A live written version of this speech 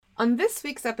On this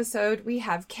week's episode, we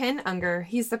have Ken Unger.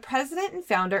 He's the president and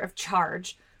founder of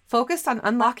Charge, focused on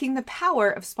unlocking the power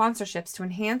of sponsorships to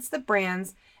enhance the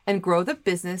brands and grow the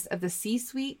business of the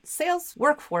C-suite, sales,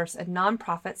 workforce, and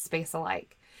nonprofit space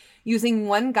alike. Using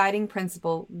one guiding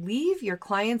principle, leave your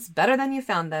clients better than you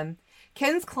found them.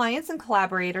 Ken's clients and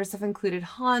collaborators have included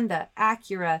Honda,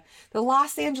 Acura, the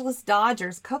Los Angeles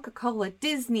Dodgers, Coca-Cola,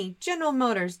 Disney, General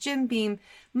Motors, Jim Beam,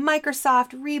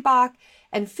 Microsoft, Reebok,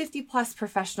 and 50-plus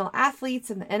professional athletes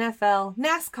in the NFL,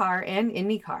 NASCAR, and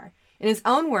IndyCar. In his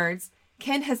own words,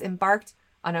 Ken has embarked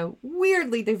on a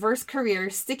weirdly diverse career,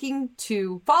 sticking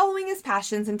to following his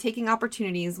passions and taking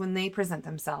opportunities when they present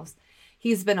themselves.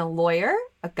 He's been a lawyer,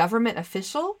 a government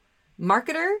official,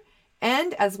 marketer,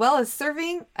 and as well as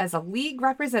serving as a league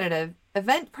representative,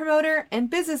 event promoter, and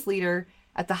business leader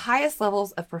at the highest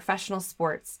levels of professional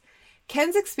sports.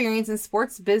 Ken's experience in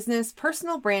sports business,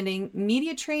 personal branding,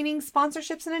 media training,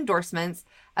 sponsorships, and endorsements,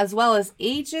 as well as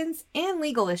agents and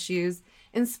legal issues,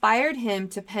 inspired him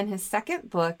to pen his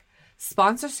second book,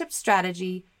 Sponsorship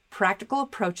Strategy: Practical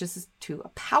Approaches to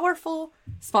Powerful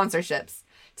Sponsorships,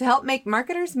 to help make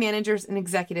marketers, managers, and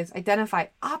executives identify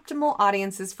optimal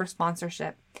audiences for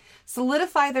sponsorship,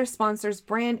 solidify their sponsor's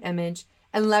brand image,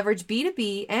 and leverage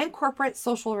B2B and corporate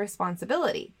social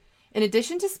responsibility. In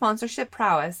addition to sponsorship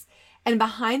prowess and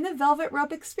behind the velvet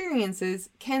rope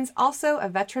experiences, Ken's also a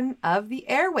veteran of the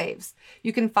airwaves.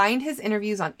 You can find his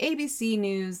interviews on ABC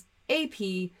News,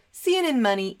 AP, CNN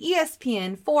Money,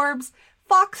 ESPN, Forbes,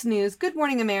 Fox News, Good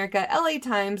Morning America, LA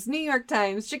Times, New York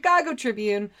Times, Chicago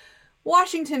Tribune,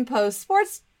 Washington Post,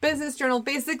 Sports Business Journal.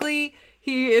 Basically,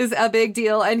 he is a big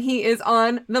deal, and he is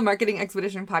on the Marketing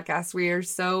Expedition podcast. We are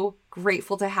so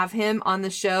grateful to have him on the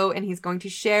show, and he's going to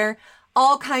share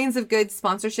all kinds of good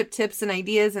sponsorship tips and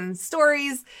ideas and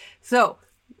stories. So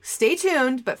stay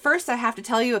tuned, but first I have to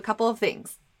tell you a couple of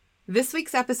things. This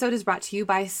week's episode is brought to you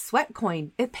by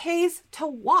Sweatcoin. It pays to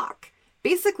walk.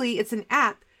 Basically, it's an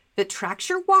app that tracks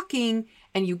your walking,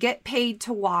 and you get paid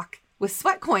to walk with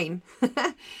Sweatcoin.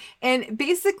 And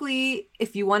basically,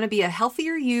 if you want to be a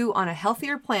healthier you on a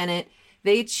healthier planet,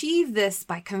 they achieve this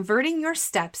by converting your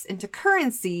steps into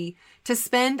currency to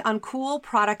spend on cool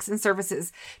products and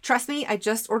services. Trust me, I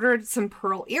just ordered some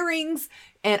pearl earrings,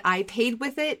 and I paid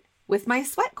with it with my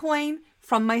Sweatcoin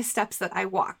from my steps that I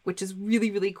walk, which is really,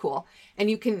 really cool.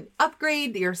 And you can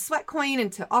upgrade your Sweatcoin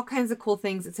into all kinds of cool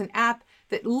things. It's an app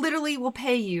that literally will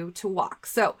pay you to walk.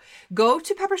 So go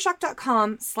to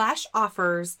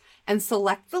peppershock.com/offers and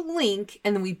select the link,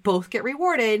 and then we both get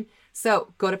rewarded.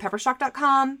 So go to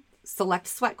peppershock.com, select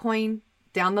Sweatcoin,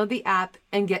 download the app,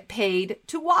 and get paid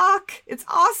to walk. It's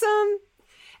awesome.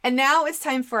 And now it's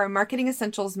time for our Marketing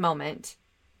Essentials moment.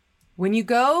 When you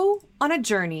go on a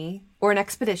journey or an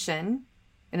expedition,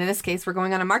 and in this case, we're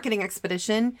going on a marketing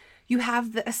expedition, you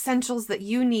have the essentials that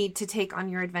you need to take on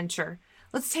your adventure.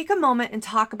 Let's take a moment and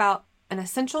talk about an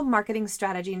essential marketing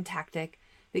strategy and tactic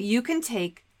that you can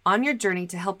take on your journey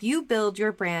to help you build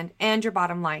your brand and your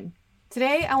bottom line.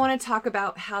 Today, I want to talk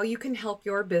about how you can help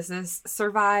your business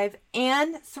survive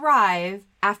and thrive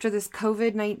after this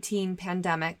COVID-19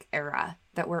 pandemic era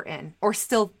that we're in, or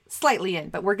still slightly in,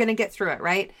 but we're going to get through it,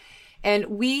 right? And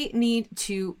we need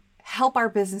to help our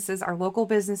businesses, our local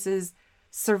businesses,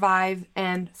 survive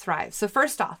and thrive. So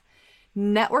first off,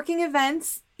 networking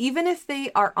events, even if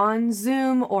they are on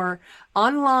Zoom or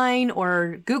online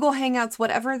or Google Hangouts,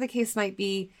 whatever the case might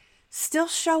be, still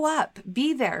show up,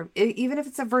 be there, even if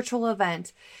it's a virtual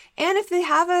event. And if they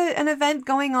have an event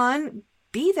going on,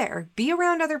 be there, be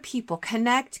around other people,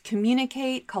 connect,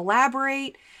 communicate,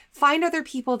 collaborate, find other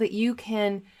people that you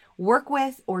can work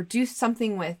with or do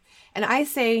something with. And I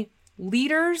say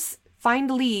leaders find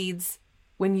leads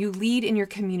when you lead in your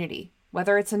community,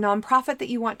 whether it's a nonprofit that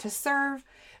you want to serve,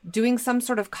 doing some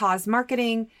sort of cause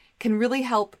marketing can really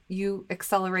help you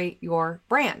accelerate your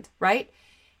brand, right?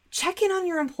 Check in on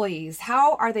your employees.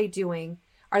 How are they doing?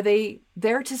 Are they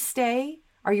there to stay?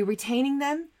 Are you retaining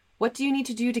them? What do you need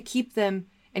to do to keep them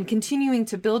and continuing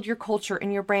to build your culture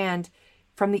and your brand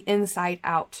from the inside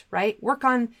out, right? Work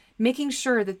on making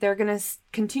sure that they're going to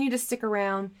continue to stick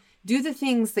around, do the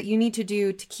things that you need to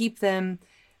do to keep them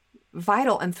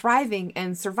vital and thriving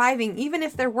and surviving, even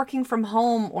if they're working from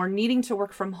home or needing to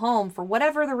work from home for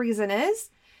whatever the reason is.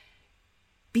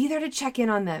 Be there to check in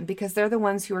on them because they're the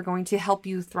ones who are going to help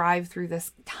you thrive through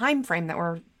this time frame that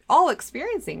we're all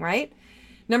experiencing, right?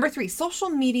 Number 3, social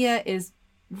media is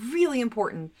really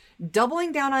important.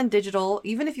 Doubling down on digital,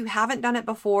 even if you haven't done it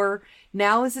before,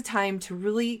 now is the time to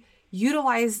really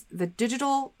utilize the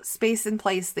digital space and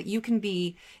place that you can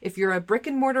be. If you're a brick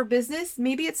and mortar business,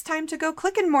 maybe it's time to go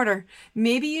click and mortar.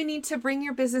 Maybe you need to bring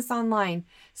your business online.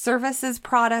 Services,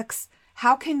 products,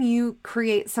 how can you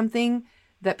create something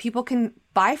that people can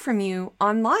buy from you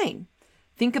online?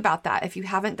 Think about that if you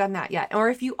haven't done that yet. Or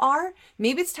if you are,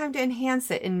 maybe it's time to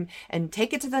enhance it and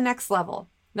take it to the next level.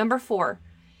 Number 4,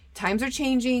 times are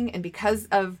changing, and because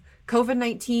of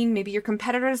COVID-19, maybe your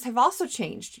competitors have also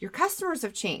changed. Your customers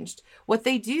have changed. What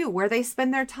they do, where they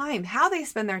spend their time, how they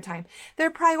spend their time. Their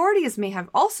priorities may have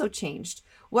also changed.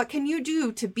 What can you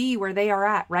do to be where they are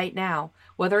at right now?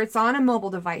 Whether it's on a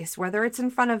mobile device, whether it's in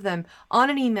front of them, on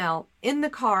an email, in the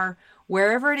car,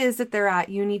 wherever it is that they're at,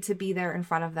 you need to be there in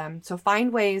front of them. So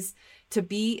find ways to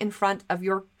be in front of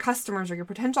your customers or your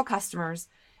potential customers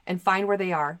and find where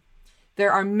they are.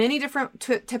 There are many different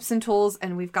tips and tools,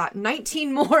 and we've got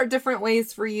 19 more different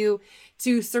ways for you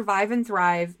to survive and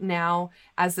thrive now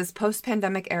as this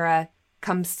post-pandemic era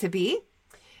comes to be.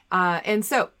 And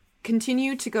so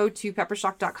continue to go to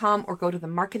peppershock.com or go to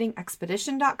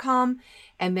themarketingexpedition.com,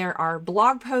 and there are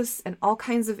blog posts and all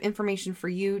kinds of information for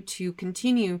you to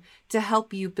continue to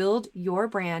help you build your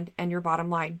brand and your bottom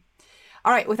line.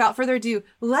 All right, without further ado,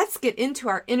 let's get into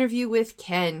our interview with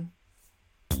Ken.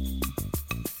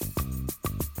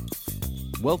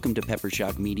 Welcome to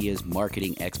Peppershock Media's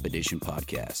Marketing Expedition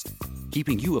podcast,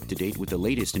 keeping you up to date with the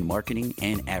latest in marketing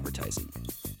and advertising.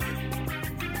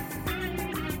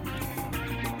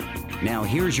 Now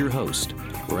here's your host,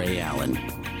 Ray Allen.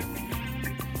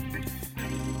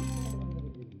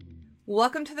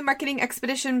 Welcome to the Marketing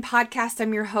Expedition podcast.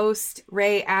 I'm your host,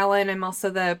 Ray Allen. I'm also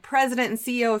the president and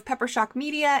CEO of Peppershock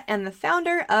Media and the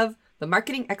founder of the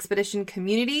Marketing Expedition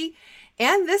community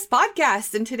and this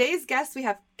podcast. And today's guest, we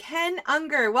have Ken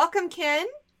Unger. Welcome, Ken.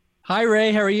 Hi,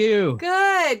 Ray. How are you?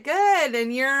 Good, good.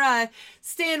 And you're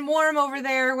staying warm over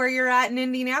there where you're at in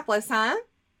Indianapolis, huh?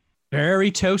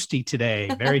 Very toasty today.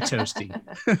 Very toasty.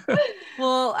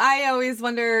 Well, I always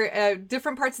wonder,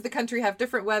 different parts of the country have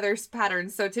different weather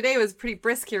patterns. So today was pretty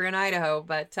brisk here in Idaho,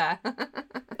 but yeah,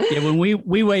 when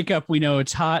we wake up, we know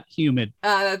it's hot, humid.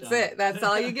 That's it. That's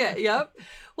all you get. Yep.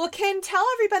 Well, Ken, tell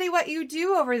everybody what you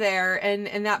do over there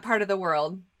in that part of the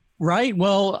world. Right.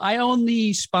 Well, I own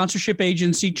the sponsorship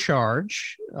agency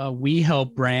Charge. We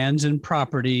help brands and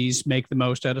properties make the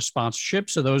most out of sponsorship.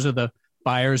 So those are the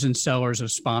buyers and sellers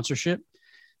of sponsorship.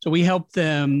 So we help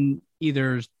them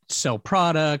either sell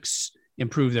products,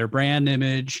 improve their brand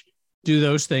image, do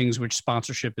those things which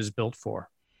sponsorship is built for.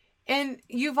 And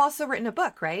you've also written a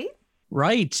book, right?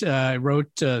 Right. I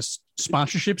wrote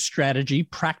Sponsorship Strategy,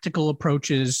 Practical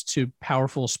Approaches to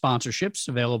Powerful Sponsorships,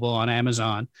 available on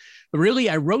Amazon. But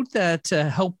really, I wrote that to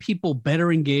help people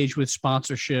better engage with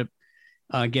sponsorship,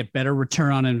 get better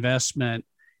return on investment,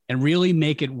 and really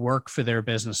make it work for their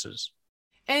businesses.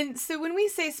 And so when we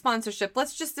say sponsorship,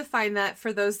 let's just define that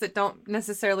for those that don't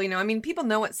necessarily know. I mean, people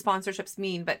know what sponsorships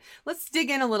mean, but let's dig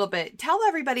in a little bit. Tell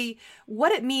everybody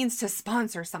what it means to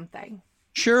sponsor something.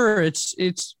 Sure.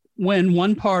 It's when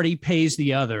one party pays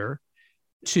the other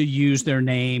to use their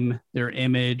name, their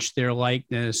image, their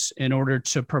likeness in order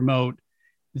to promote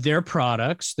their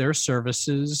products, their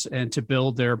services, and to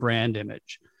build their brand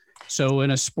image. So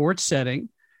in a sports setting,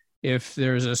 if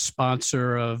there's a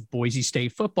sponsor of Boise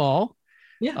State football,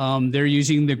 they're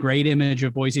using the great image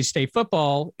of Boise State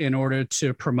football in order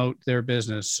to promote their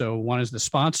business. So one is the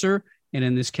sponsor, and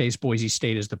in this case, Boise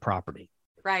State is the property.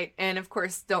 Right. And of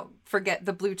course, don't forget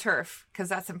the blue turf, because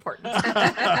that's important.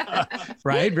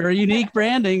 Right. Very unique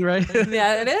branding, right?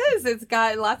 Yeah, it is. It's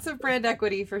got lots of brand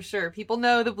equity for sure. People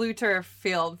know the blue turf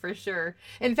field for sure.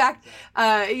 In fact,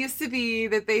 it used to be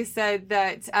that they said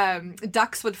that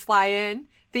ducks would fly in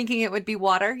thinking it would be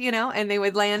water, and they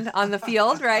would land on the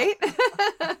field, right?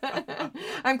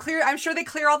 I'm sure they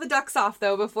clear all the ducks off,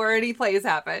 though, before any plays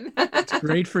happen. It's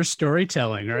great for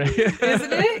storytelling, right?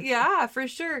 Isn't it? Yeah, for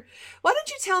sure. Why don't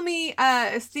you tell me,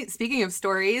 speaking of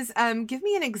stories, give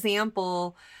me an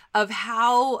example of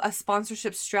how a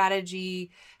sponsorship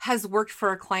strategy has worked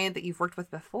for a client that you've worked with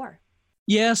before.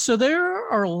 Yeah, so there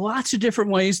are lots of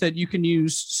different ways that you can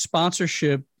use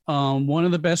sponsorship. One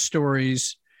of the best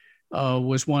stories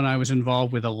was one I was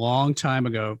involved with a long time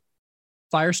ago.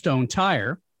 Firestone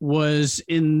Tire was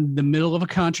in the middle of a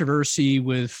controversy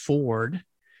with Ford.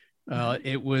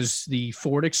 It was the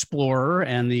Ford Explorer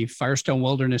and the Firestone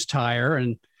Wilderness Tire.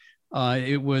 And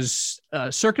it was a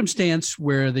circumstance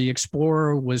where the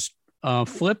Explorer was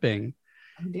flipping.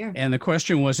 Oh, dear. And the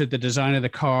question was it the design of the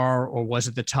car or was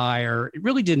it the tire? It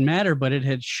really didn't matter, but it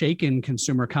had shaken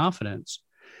consumer confidence.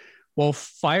 Well,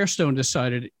 Firestone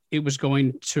decided it was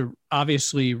going to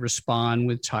obviously respond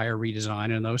with tire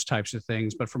redesign and those types of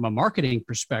things. But from a marketing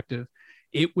perspective,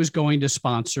 it was going to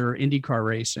sponsor IndyCar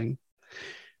racing.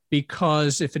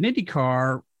 Because if an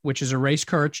IndyCar, which is a race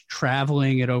car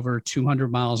traveling at over 200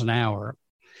 miles an hour,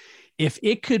 if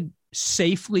it could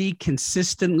safely,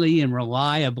 consistently, and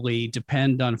reliably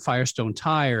depend on Firestone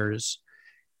tires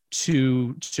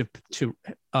to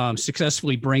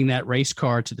successfully bring that race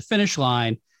car to the finish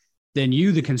line, then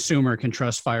you, the consumer, can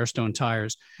trust Firestone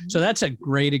tires. So that's a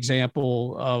great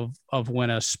example of when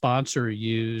a sponsor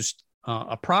used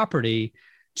a property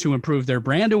to improve their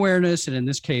brand awareness, and in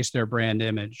this case, their brand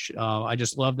image. I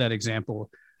just love that example.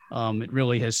 It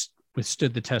really has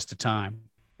withstood the test of time.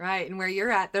 Right. And where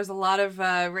you're at, there's a lot of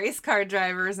race car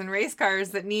drivers and race cars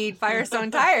that need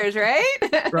Firestone tires,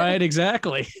 right? Right,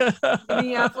 exactly.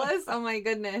 Minneapolis. Oh my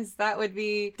goodness. That would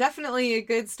be definitely a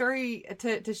good story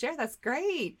to share. That's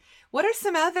great. What are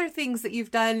some other things that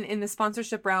you've done in the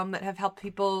sponsorship realm that have helped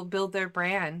people build their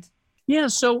brand? Yeah.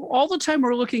 So all the time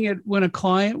we're looking at when a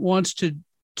client wants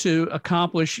to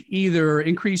accomplish either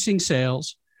increasing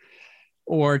sales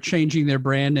or changing their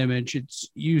brand image, it's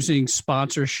using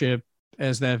sponsorship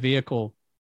as that vehicle.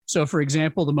 So, for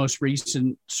example, the most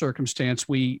recent circumstance,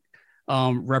 we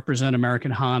represent American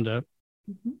Honda,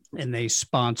 and they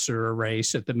sponsor a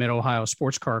race at the Mid-Ohio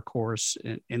Sports Car Course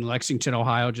in Lexington,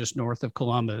 Ohio, just north of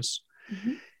Columbus.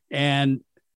 And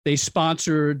they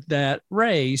sponsored that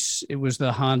race. It was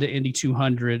the Honda Indy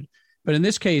 200, but in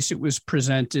this case, it was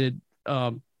presented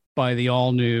by the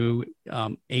all-new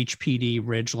HPD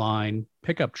Ridgeline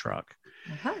pickup truck.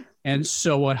 And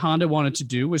so what Honda wanted to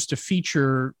do was to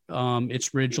feature its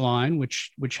Ridgeline,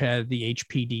 which had the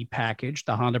HPD package,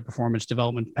 the Honda Performance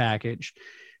Development Package,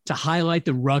 to highlight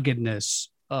the ruggedness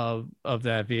of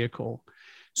that vehicle.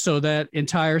 So that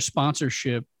entire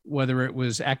sponsorship, whether it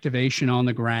was activation on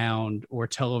the ground or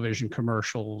television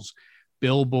commercials,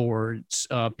 billboards,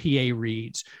 PA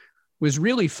reads, was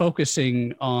really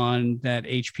focusing on that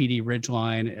HPD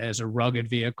Ridgeline as a rugged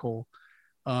vehicle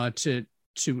to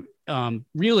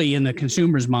really, in the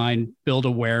consumer's mind, build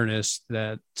awareness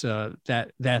that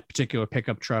that particular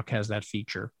pickup truck has that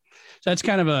feature. So that's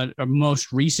kind of a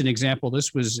most recent example.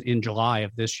 This was in July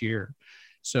of this year.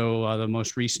 So the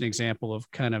most recent example of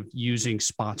kind of using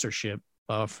sponsorship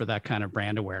for that kind of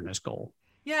brand awareness goal.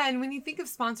 Yeah, and when you think of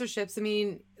sponsorships, I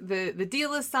mean, the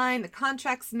deal is signed, the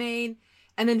contract's made,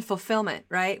 and then fulfillment,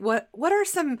 right? What are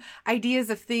some ideas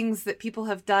of things that people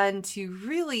have done to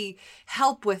really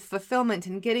help with fulfillment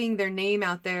and getting their name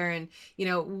out there? And, you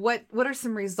know, what are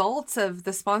some results of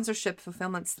the sponsorship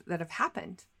fulfillments that have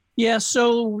happened? Yeah,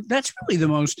 so that's really the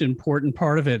most important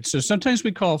part of it. So sometimes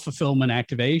we call fulfillment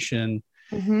activation.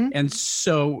 And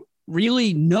so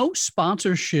really no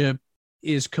sponsorship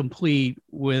is complete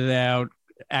without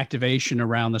activation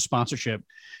around the sponsorship,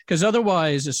 because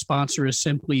otherwise a sponsor is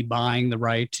simply buying the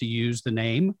right to use the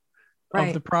name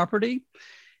of the property.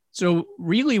 So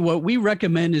really what we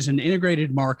recommend is an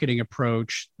integrated marketing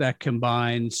approach that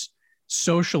combines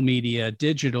social media,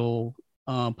 digital,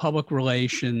 public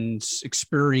relations,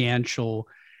 experiential,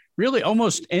 really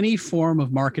almost any form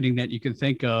of marketing that you can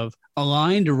think of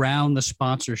aligned around the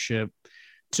sponsorship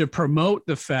to promote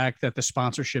the fact that the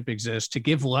sponsorship exists, to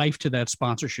give life to that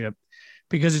sponsorship,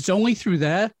 because it's only through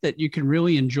that you can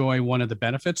really enjoy one of the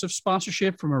benefits of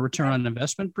sponsorship from a return on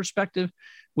investment perspective,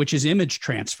 which is image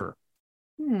transfer.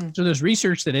 So there's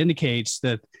research that indicates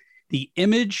that the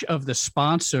image of the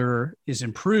sponsor is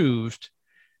improved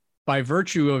by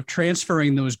virtue of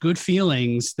transferring those good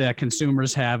feelings that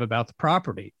consumers have about the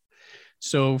property.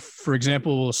 So, for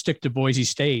example, we'll stick to Boise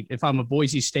State. If I'm a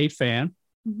Boise State fan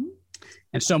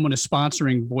and someone is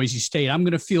sponsoring Boise State, I'm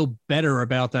going to feel better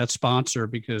about that sponsor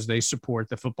because they support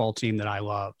the football team that I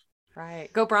love.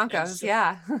 Right. Go Broncos. So,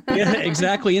 yeah,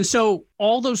 exactly. And so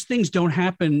all those things don't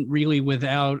happen really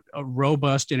without a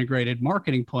robust integrated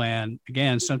marketing plan,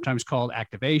 again, sometimes called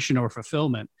activation or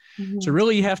fulfillment. So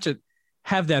really you have to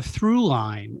have that through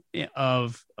line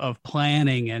of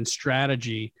planning and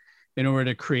strategy in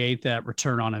order to create that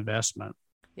return on investment.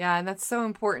 Yeah, and that's so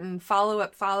important. Follow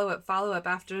up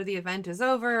after the event is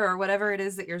over or whatever it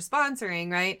is that you're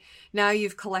sponsoring, right? Now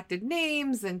you've collected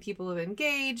names and people have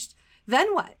engaged.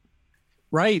 Then what?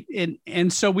 Right.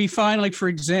 And so we find, like, for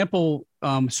example,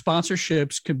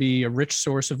 sponsorships could be a rich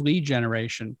source of lead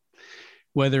generation,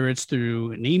 whether it's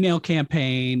through an email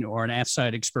campaign or an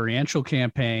outside experiential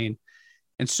campaign.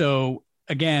 And so,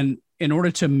 again, in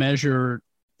order to measure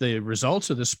the results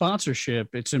of the sponsorship,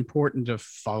 it's important to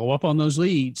follow up on those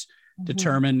leads,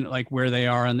 determine like where they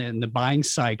are in the buying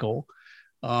cycle.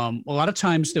 A lot of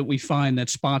times that we find that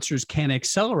sponsors can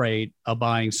accelerate a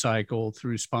buying cycle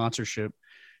through sponsorship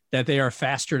that they are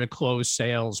faster to close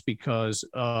sales because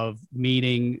of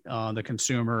meeting the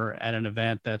consumer at an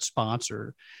event that's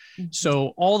sponsored. Mm-hmm.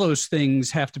 So all those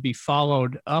things have to be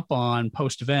followed up on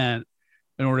post-event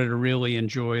in order to really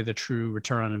enjoy the true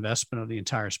return on investment of the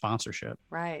entire sponsorship.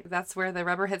 Right. That's where the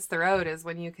rubber hits the road, is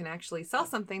when you can actually sell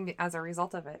something as a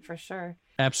result of it, for sure.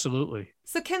 Absolutely.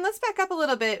 So Ken, let's back up a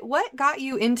little bit. What got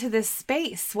you into this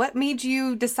space? What made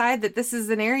you decide that this is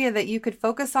an area that you could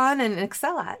focus on and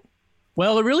excel at?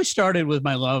 Well, it really started with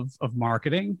my love of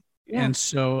marketing. Yeah. And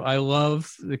so I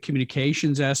love the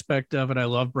communications aspect of it. I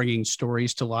love bringing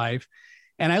stories to life.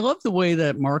 And I love the way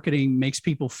that marketing makes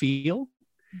people feel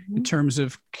in terms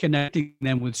of connecting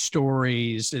them with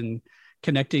stories and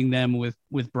connecting them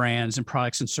with brands and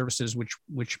products and services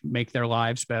which make their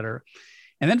lives better.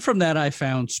 And then from that, I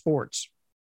found sports.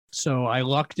 So I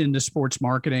lucked into sports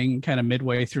marketing kind of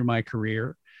midway through my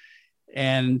career.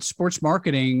 And sports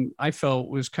marketing, I felt,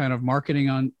 was kind of marketing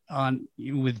on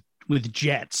with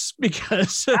jets,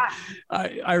 because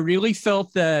I really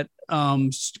felt that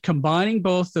combining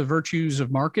both the virtues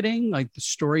of marketing, like the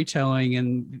storytelling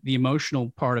and the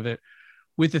emotional part of it,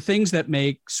 with the things that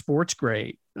make sports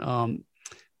great.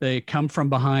 They come from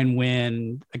behind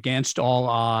win against all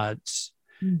odds.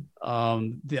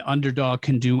 The underdog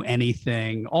can do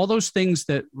anything. All those things,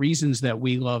 that reasons that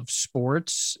we love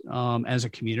sports as a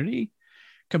community.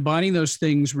 Combining those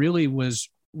things really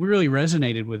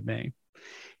resonated with me.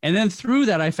 And then through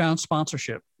that, I found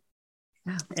sponsorship.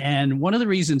 Yeah. And one of the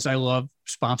reasons I love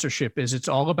sponsorship is it's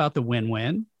all about the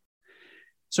win-win.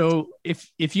 So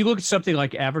if you look at something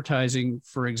like advertising,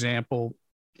 for example,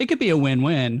 it could be a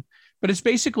win-win, but it's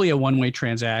basically a one-way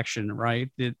transaction, right?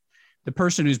 The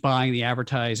person who's buying the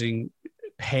advertising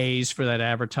pays for that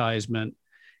advertisement,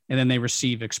 and then they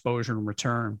receive exposure in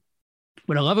return.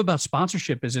 What I love about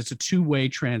sponsorship is it's a two-way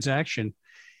transaction.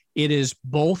 It is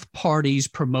both parties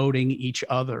promoting each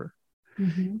other.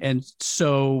 Mm-hmm. And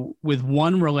so with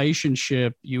one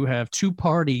relationship, you have two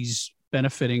parties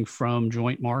benefiting from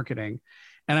joint marketing.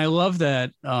 And I love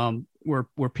that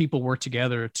where people work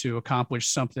together to accomplish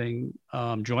something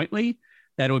jointly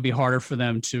that it would be harder for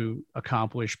them to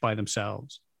accomplish by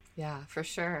themselves. Yeah, for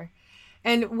sure.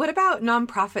 And what about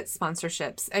nonprofit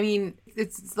sponsorships? I mean,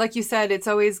 it's like you said, it's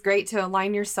always great to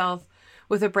align yourself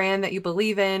with a brand that you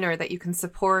believe in or that you can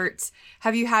support.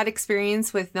 Have you had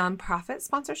experience with nonprofit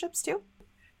sponsorships too?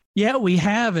 Yeah, we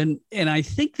have. And I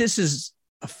think this is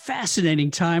a fascinating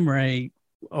time, Ray,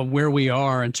 of where we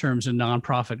are in terms of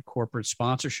nonprofit corporate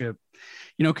sponsorship.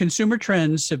 You know, consumer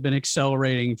trends have been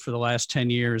accelerating for the last 10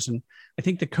 years. And I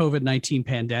think the COVID-19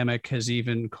 pandemic has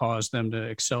even caused them to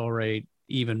accelerate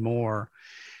even more,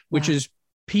 which is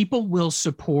people will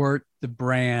support the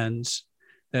brands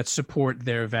that support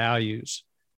their values,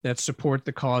 that support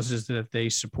the causes that they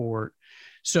support.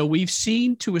 So we've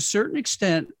seen, to a certain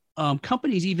extent,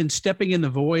 companies even stepping in the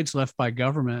voids left by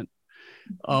government,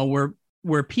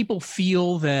 where people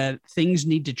feel that things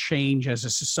need to change as a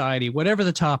society, whatever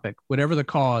the topic, whatever the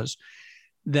cause,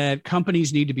 that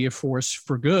companies need to be a force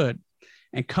for good.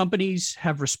 And companies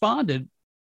have responded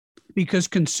because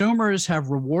consumers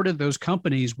have rewarded those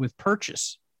companies with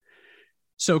purchase.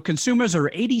 So consumers are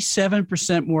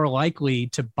 87% more likely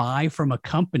to buy from a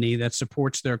company that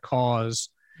supports their cause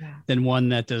than one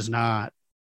that does not.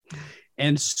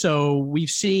 And so we've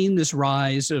seen this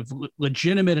rise of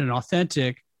legitimate and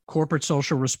authentic corporate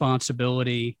social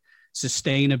responsibility,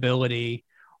 sustainability,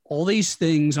 all these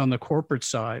things on the corporate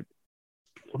side.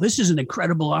 Well, this is an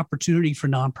incredible opportunity for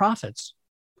nonprofits.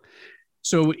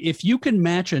 So if you can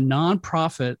match a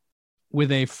nonprofit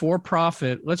with a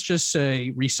for-profit, let's just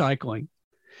say recycling,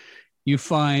 you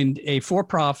find a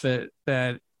for-profit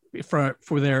that for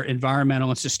their environmental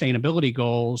and sustainability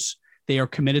goals, they are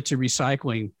committed to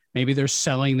recycling. Maybe they're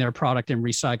selling their product in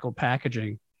recycled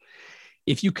packaging.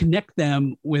 If you connect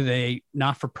them with a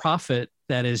not-for-profit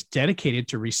that is dedicated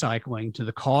to recycling, to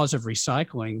the cause of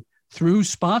recycling through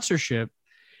sponsorship,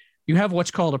 you have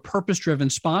what's called a purpose-driven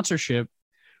sponsorship,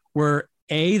 where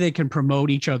A, they can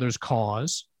promote each other's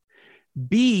cause.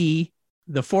 B,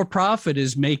 the for-profit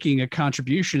is making a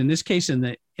contribution, in this case in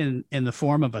the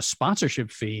form of a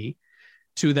sponsorship fee,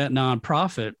 to that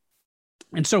nonprofit.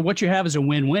 And so what you have is a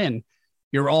win-win.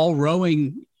 You're all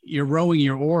rowing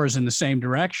your oars in the same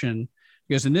direction,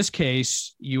 because in this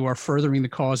case, you are furthering the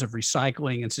cause of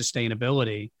recycling and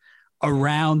sustainability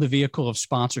around the vehicle of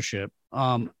sponsorship.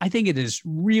 I think it is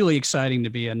really exciting to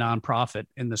be a nonprofit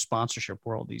in the sponsorship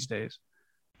world these days.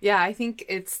 Yeah, I think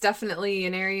it's definitely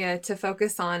an area to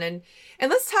focus on. And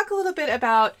let's talk a little bit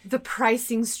about the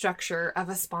pricing structure of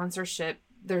a sponsorship.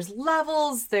 there's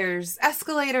levels, there's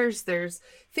escalators, there's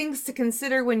things to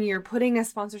consider when you're putting a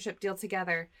sponsorship deal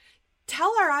together.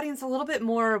 Tell our audience a little bit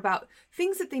more about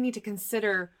things that they need to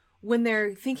consider when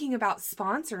they're thinking about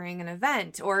sponsoring an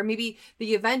event, or maybe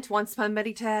the event wants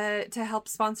somebody to help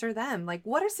sponsor them. Like,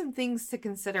 what are some things to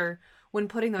consider when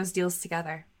putting those deals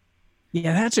together?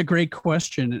 Yeah, that's a great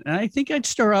question. And I think I'd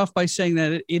start off by saying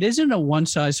that it isn't a one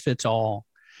size fits all.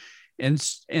 And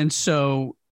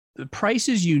so the price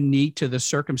is unique to the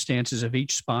circumstances of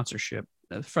each sponsorship.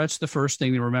 That's the first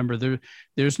thing to remember.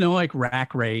 There's no like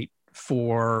rack rate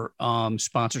for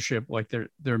sponsorship like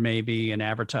there may be in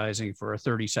advertising for a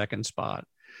 30-second spot.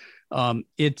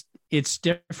 It's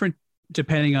different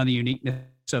depending on the uniqueness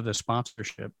of the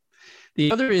sponsorship.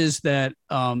 The other is that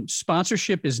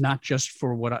sponsorship is not just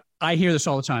for what I hear this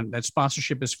all the time, that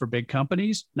sponsorship is for big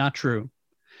companies. Not true.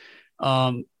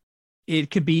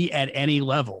 It could be at any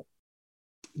level.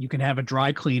 You can have a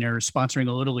dry cleaner sponsoring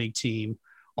a Little League team,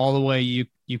 all the way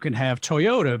you can have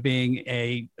Toyota being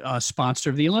a sponsor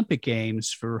of the Olympic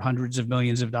Games for hundreds of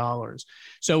millions of dollars.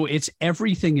 So it's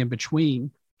everything in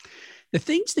between. The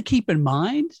things to keep in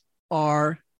mind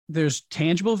are there's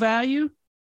tangible value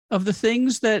of the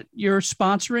things that you're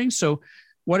sponsoring. So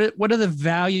what is the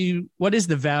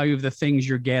value of the things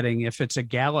you're getting? If it's a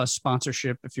gala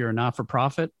sponsorship, if you're a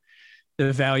not-for-profit,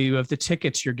 the value of the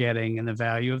tickets you're getting, and the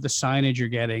value of the signage you're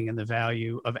getting, and the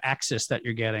value of access that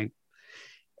you're getting.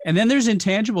 And then there's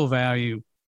intangible value,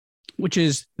 which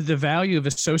is the value of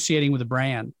associating with a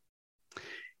brand.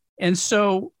 And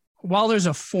so while there's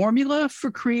a formula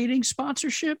for creating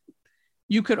sponsorship,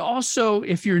 you could also,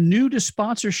 if you're new to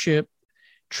sponsorship,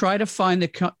 try to find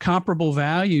the comparable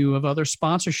value of other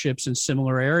sponsorships in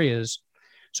similar areas.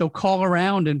 So call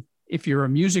around, and if you're a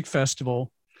music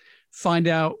festival, find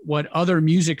out what other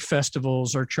music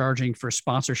festivals are charging for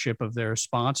sponsorship of their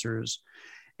sponsors,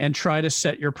 and try to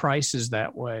set your prices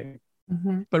that way.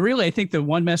 Mm-hmm. But really, I think the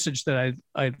one message that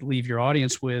I'd leave your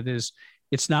audience with is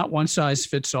it's not one size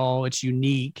fits all. It's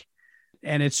unique.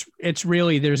 And it's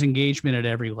really, there's engagement at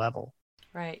every level.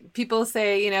 Right. People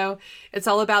say, it's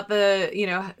all about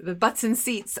the butts and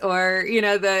seats, or,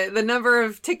 the number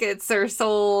of tickets are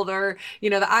sold, or,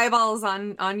 the eyeballs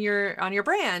on your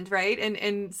brand. Right.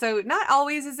 And so not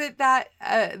always is it that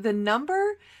the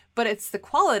number, but it's the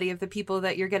quality of the people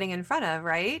that you're getting in front of.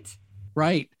 Right.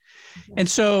 Right. And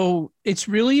so it's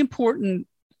really important.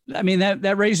 I mean,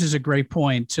 that raises a great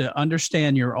point, to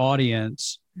understand your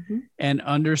audience mm-hmm. and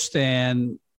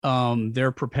understand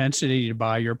their propensity to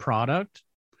buy your product.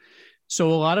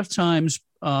 So a lot of times,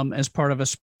 as part of a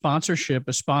sponsorship,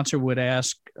 a sponsor would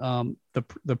ask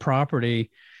the property,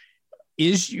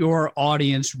 is your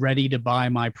audience ready to buy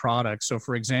my product? So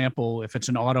for example, if it's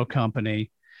an auto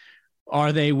company,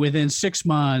 are they within 6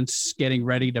 months getting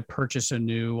ready to purchase a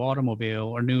new automobile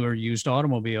or new or used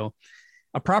automobile?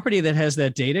 A property that has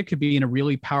that data could be in a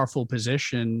really powerful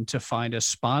position to find a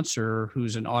sponsor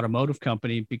who's an automotive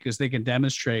company, because they can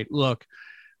demonstrate, look,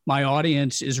 my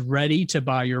audience is ready to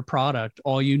buy your product.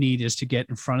 All you need is to get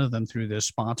in front of them through this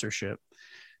sponsorship.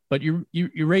 But you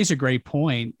raise a great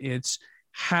point. It's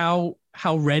how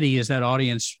ready is that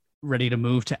audience ready to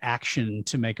move to action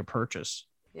to make a purchase?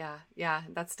 Yeah,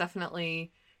 that's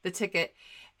definitely the ticket.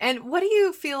 And what do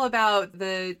you feel about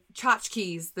the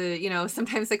tchotchkes,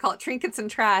 sometimes they call it trinkets and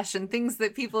trash, and things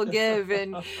that people give?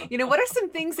 And, what are some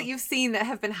things that you've seen that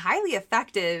have been highly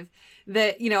effective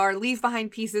that, are leave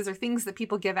behind pieces or things that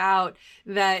people give out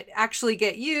that actually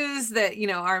get used, that,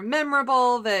 are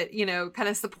memorable, that, kind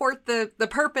of support the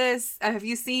purpose? Have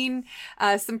you seen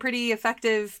some pretty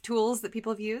effective tools that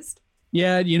people have used?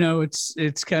 Yeah,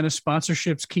 it's kind of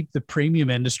sponsorships keep the premium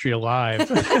industry alive.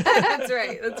 That's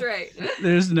right.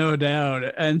 There's no doubt.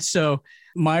 And so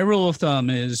my rule of thumb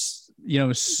is,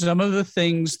 some of the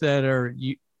things that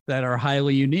are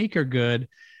highly unique are good,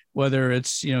 whether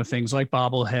it's, things like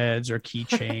bobbleheads or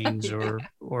keychains yeah.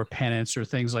 or pennants or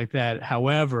things like that.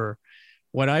 However,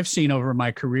 what I've seen over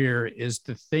my career is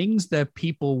the things that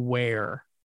people wear,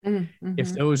 mm-hmm.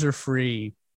 if those are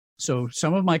free. So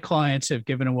some of my clients have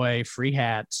given away free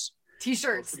hats,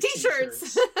 T-shirts.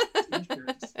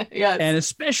 Yes. And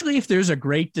especially if there's a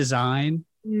great design,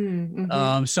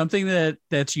 mm-hmm. Something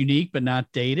that's unique but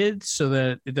not dated, so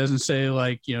that it doesn't say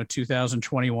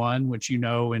 2021, which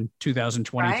in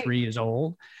 2023 right. is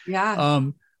old. Yeah.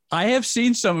 I have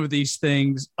seen some of these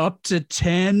things up to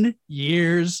 10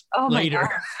 years later.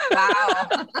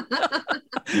 Wow.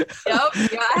 Yep.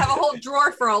 Yeah, I have a whole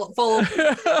drawer full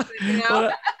of,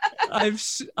 Well,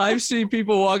 I've seen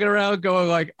people walking around going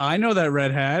like, I know that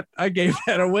red hat. I gave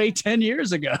that away 10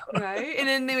 years ago. Right. And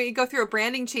then when you go through a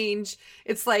branding change,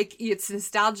 it's like, it's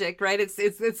nostalgic, right?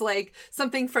 It's like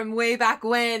something from way back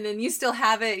when, and you still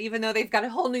have it, even though they've got a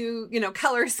whole new,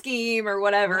 color scheme or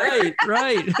whatever.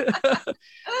 Right.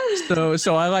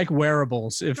 So I like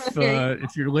wearables. If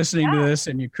you're listening to this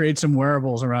and you create some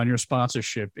wearables around your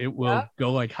sponsorship, it will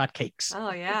go like hotcakes.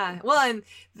 Oh yeah. Well, and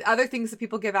other things that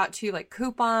people give out too, like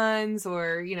coupons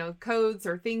or, codes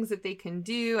or things that they can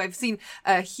do. I've seen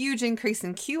a huge increase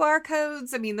in QR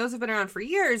codes. I mean, those have been around for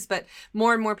years, but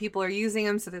more and more people are using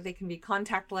them so that they can be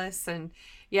contactless. And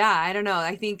yeah, I don't know.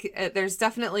 I think there's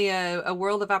definitely a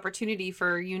world of opportunity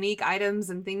for unique items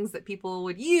and things that people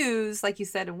would use, like you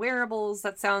said, in wearables.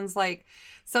 That sounds like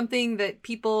something that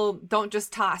people don't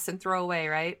just toss and throw away,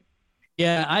 right?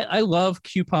 Yeah, I love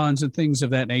coupons and things of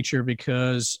that nature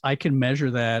because I can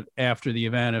measure that after the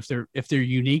event. If they're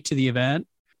unique to the event,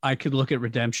 I could look at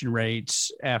redemption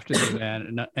rates after the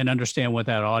event and understand what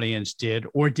that audience did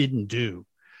or didn't do.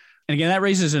 And again, that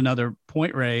raises another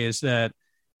point, Ray, is that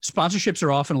sponsorships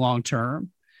are often long-term.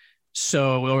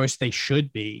 So, or they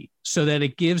should be, so that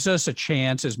it gives us a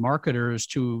chance as marketers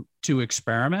to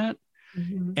experiment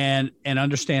and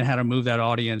understand how to move that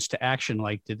audience to action.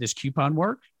 Like, did this coupon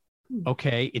work?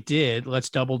 Okay, it did. Let's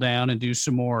double down and do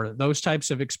some more. Those types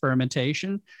of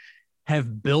experimentation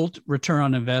have built return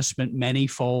on investment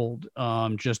many-fold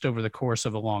just over the course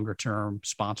of a longer-term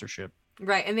sponsorship.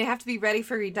 Right. And they have to be ready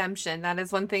for redemption. That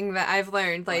is one thing that I've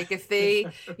learned. Like if they,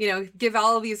 give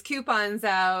all of these coupons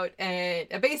out at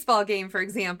a baseball game, for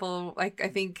example, like I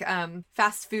think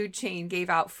fast food chain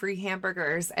gave out free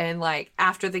hamburgers, and like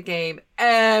after the game,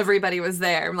 everybody was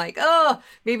there. I'm like, oh,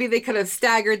 maybe they could have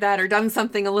staggered that or done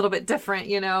something a little bit different,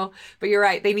 but you're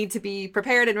right. They need to be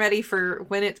prepared and ready for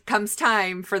when it comes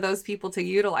time for those people to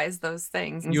utilize those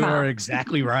things. You are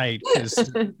exactly right.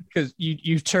 Because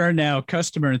you turn now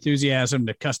customer enthusiasm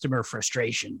to customer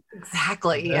frustration.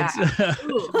 Exactly. Yeah.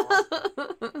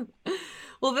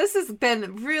 Well, this has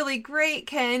been really great,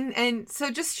 Ken. And so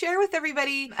just share with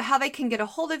everybody how they can get a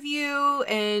hold of you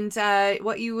and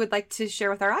what you would like to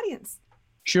share with our audience.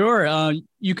 Sure.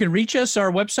 You can reach us.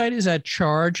 Our website is at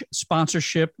Charge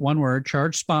Sponsorship, one word,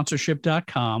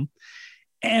 chargesponsorship.com.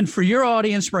 And for your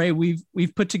audience, Ray, we've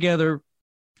put together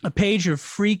a page of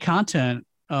free content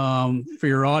for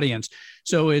your audience.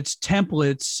 So it's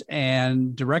templates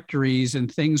and directories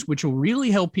and things which will really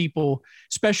help people,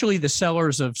 especially the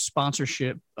sellers of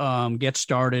sponsorship, get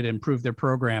started and improve their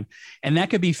program. And that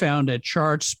could be found at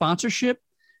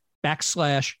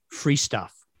chargesponsorship.com/free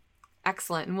stuff.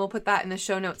 Excellent. And we'll put that in the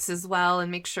show notes as well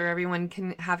and make sure everyone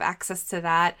can have access to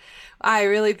that. I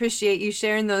really appreciate you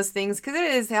sharing those things because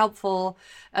it is helpful,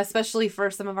 especially for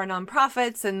some of our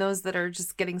nonprofits and those that are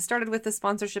just getting started with the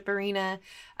sponsorship arena.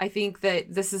 I think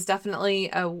that this is definitely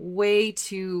a way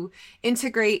to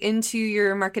integrate into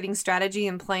your marketing strategy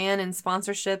and plan and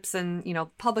sponsorships and,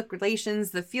 public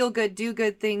relations, the feel good, do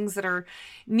good things that are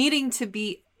needing to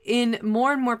be in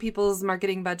more and more people's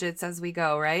marketing budgets as we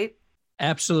go, right?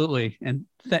 Absolutely. And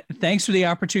thanks for the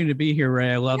opportunity to be here,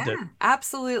 Ray. I loved it.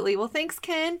 Absolutely. Well, thanks,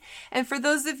 Ken. And for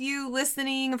those of you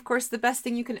listening, of course, the best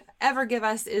thing you can ever give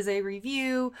us is a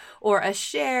review or a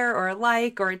share or a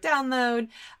like or a download.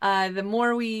 The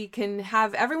more we can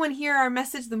have everyone hear our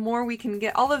message, the more we can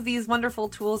get all of these wonderful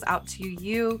tools out to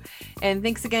you. And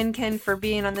thanks again, Ken, for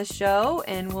being on the show.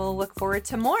 And we'll look forward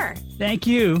to more. Thank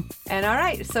you. And all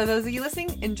right. So those of you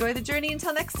listening, enjoy the journey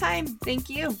until next time. Thank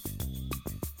you.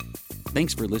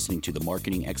 Thanks for listening to the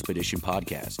Marketing Expedition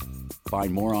podcast.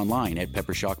 Find more online at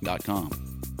peppershock.com.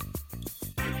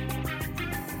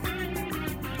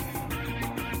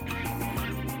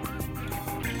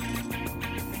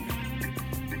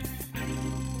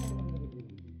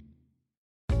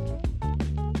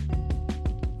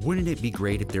 Wouldn't it be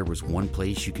great if there was one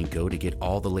place you can go to get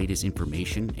all the latest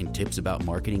information and tips about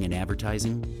marketing and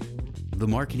advertising? The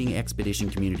Marketing Expedition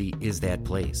community is that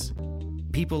place.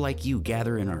 People like you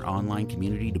gather in our online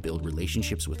community to build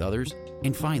relationships with others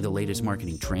and find the latest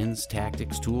marketing trends,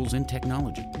 tactics, tools, and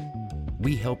technology.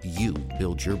 We help you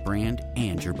build your brand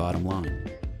and your bottom line.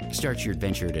 Start your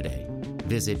adventure today.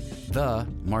 Visit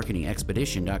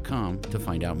themarketingexpedition.com to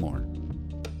find out more.